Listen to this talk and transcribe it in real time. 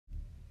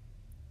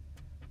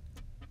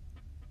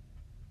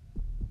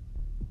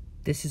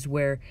This is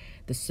where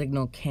the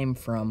signal came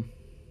from.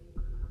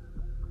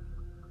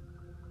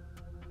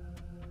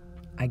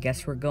 I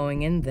guess we're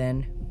going in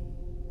then.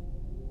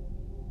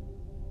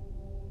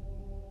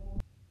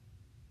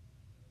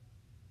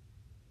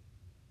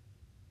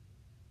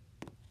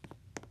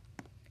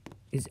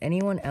 Is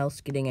anyone else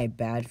getting a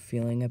bad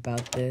feeling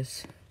about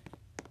this?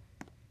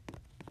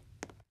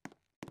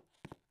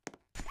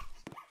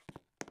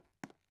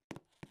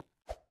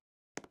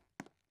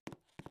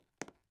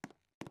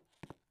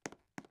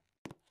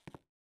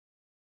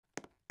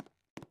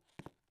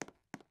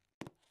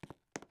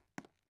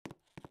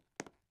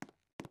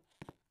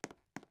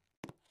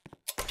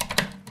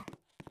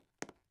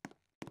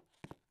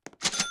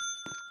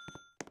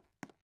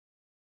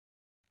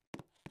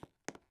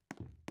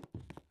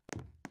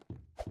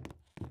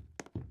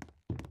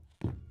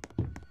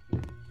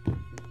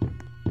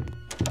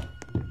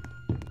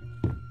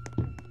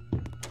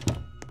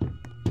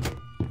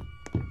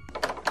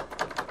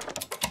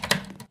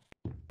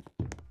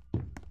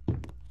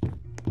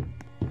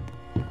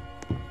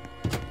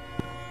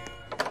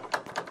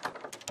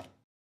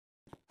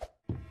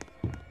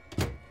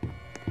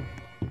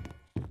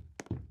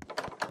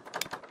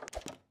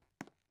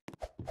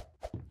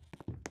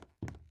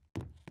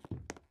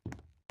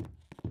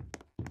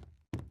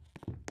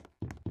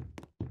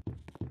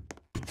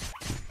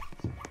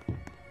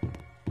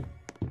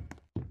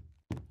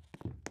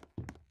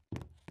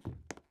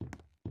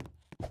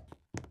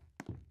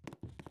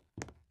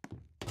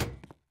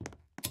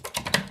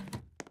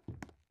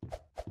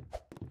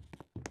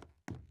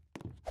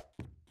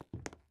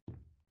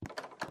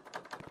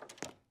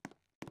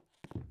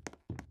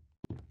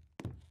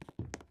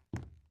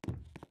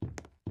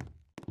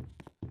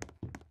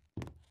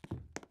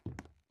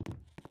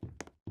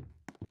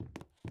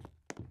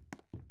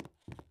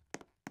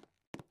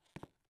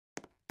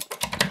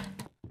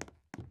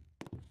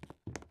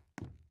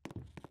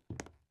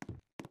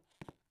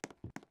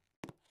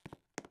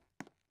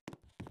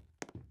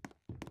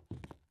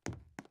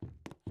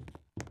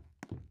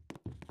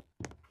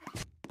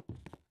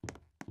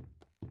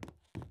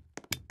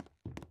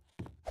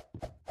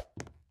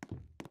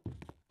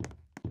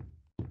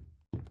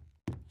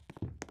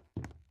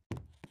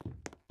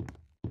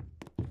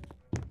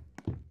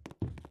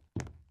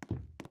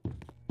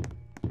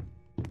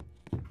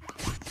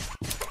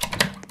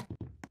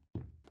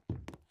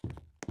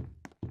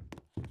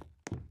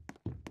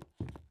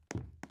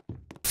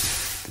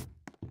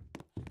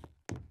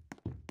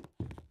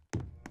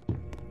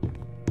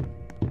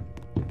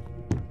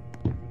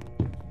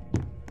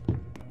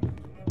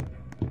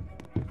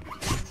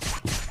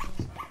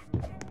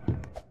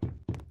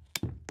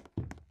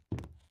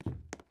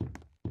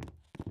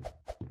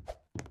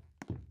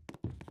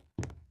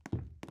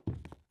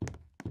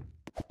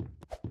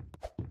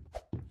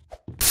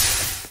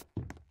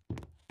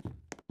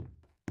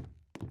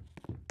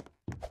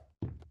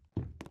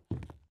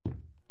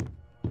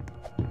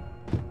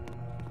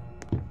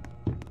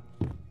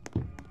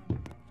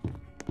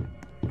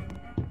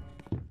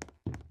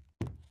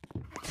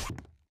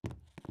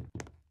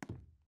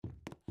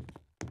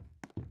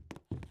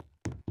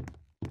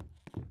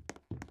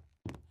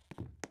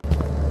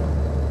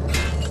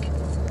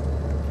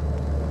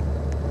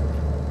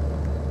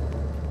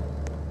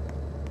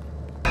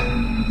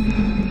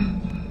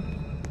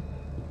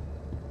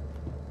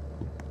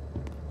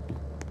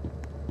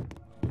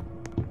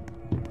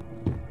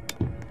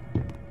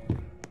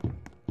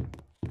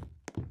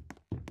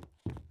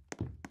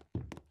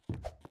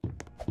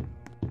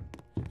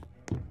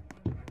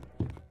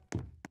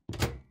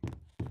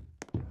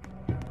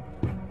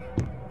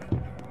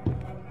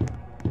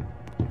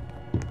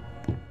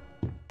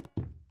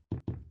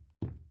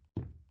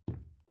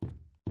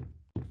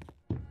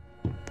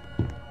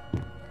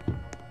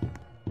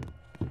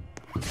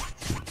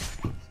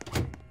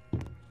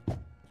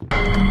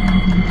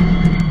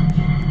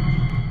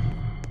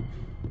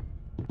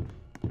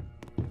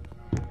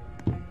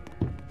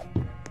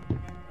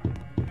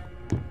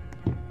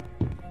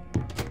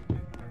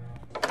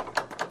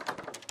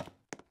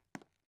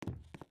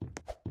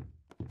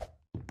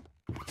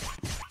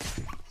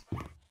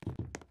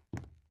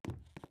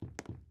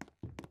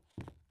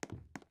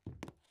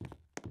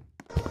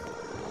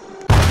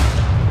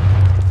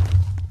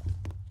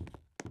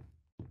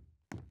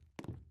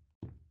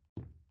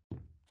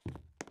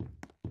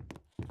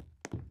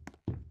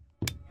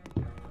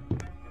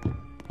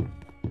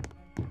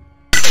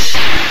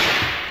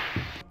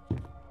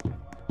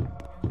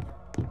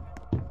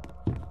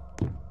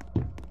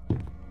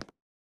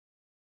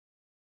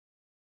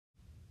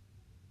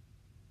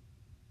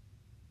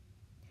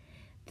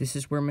 This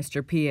is where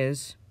Mr. P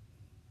is.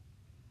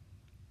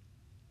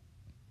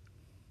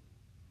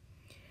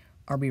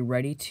 Are we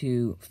ready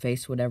to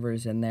face whatever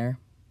is in there?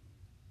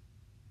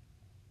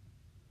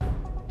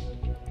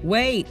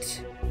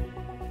 Wait!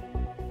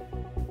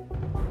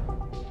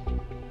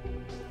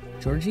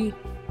 Georgie,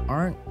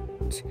 aren't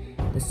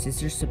the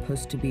scissors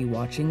supposed to be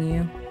watching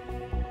you?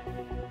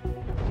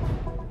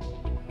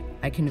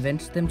 I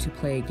convinced them to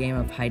play a game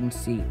of hide and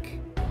seek.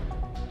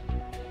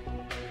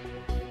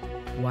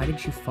 Why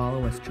did you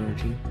follow us,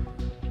 Georgie?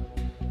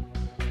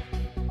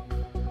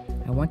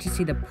 I want to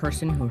see the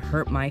person who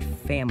hurt my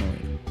family.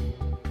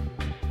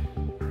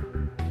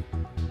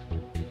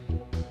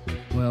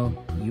 Well,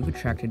 you've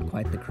attracted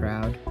quite the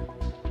crowd.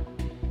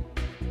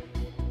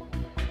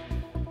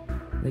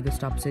 Lego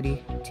Stop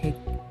City, take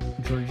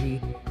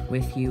Georgie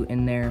with you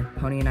in there.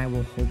 Pony and I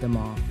will hold them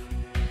off.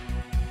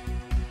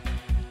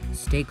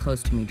 Stay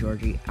close to me,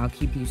 Georgie. I'll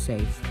keep you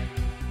safe.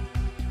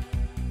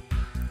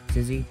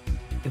 Zizzy,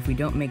 if we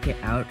don't make it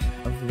out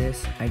of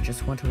this, I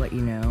just want to let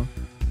you know.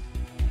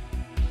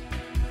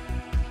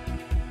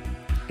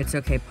 It's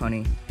okay,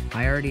 Pony.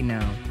 I already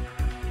know.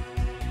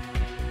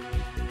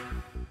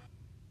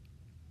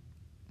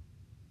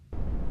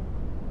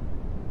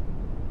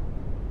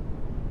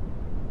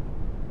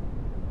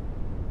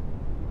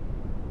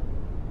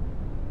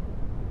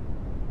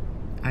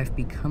 I've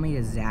become a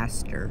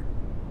disaster.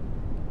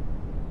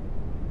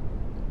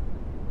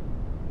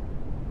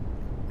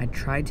 I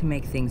tried to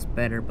make things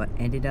better, but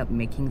ended up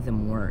making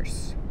them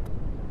worse.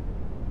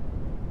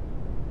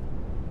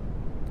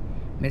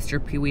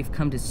 Mr. P, we've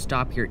come to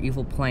stop your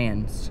evil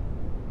plans.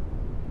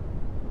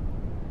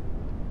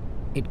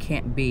 It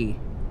can't be.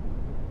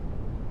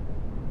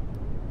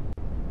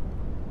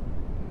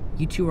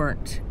 You two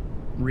aren't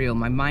real.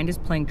 My mind is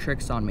playing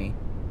tricks on me.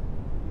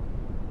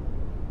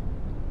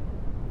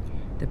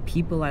 The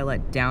people I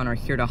let down are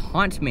here to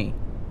haunt me.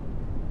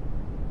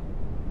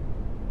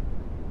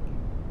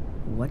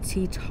 What's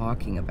he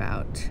talking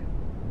about?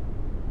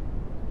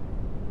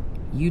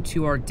 You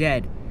two are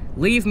dead.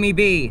 Leave me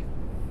be!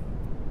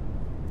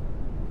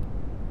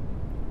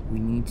 We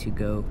need to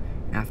go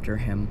after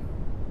him.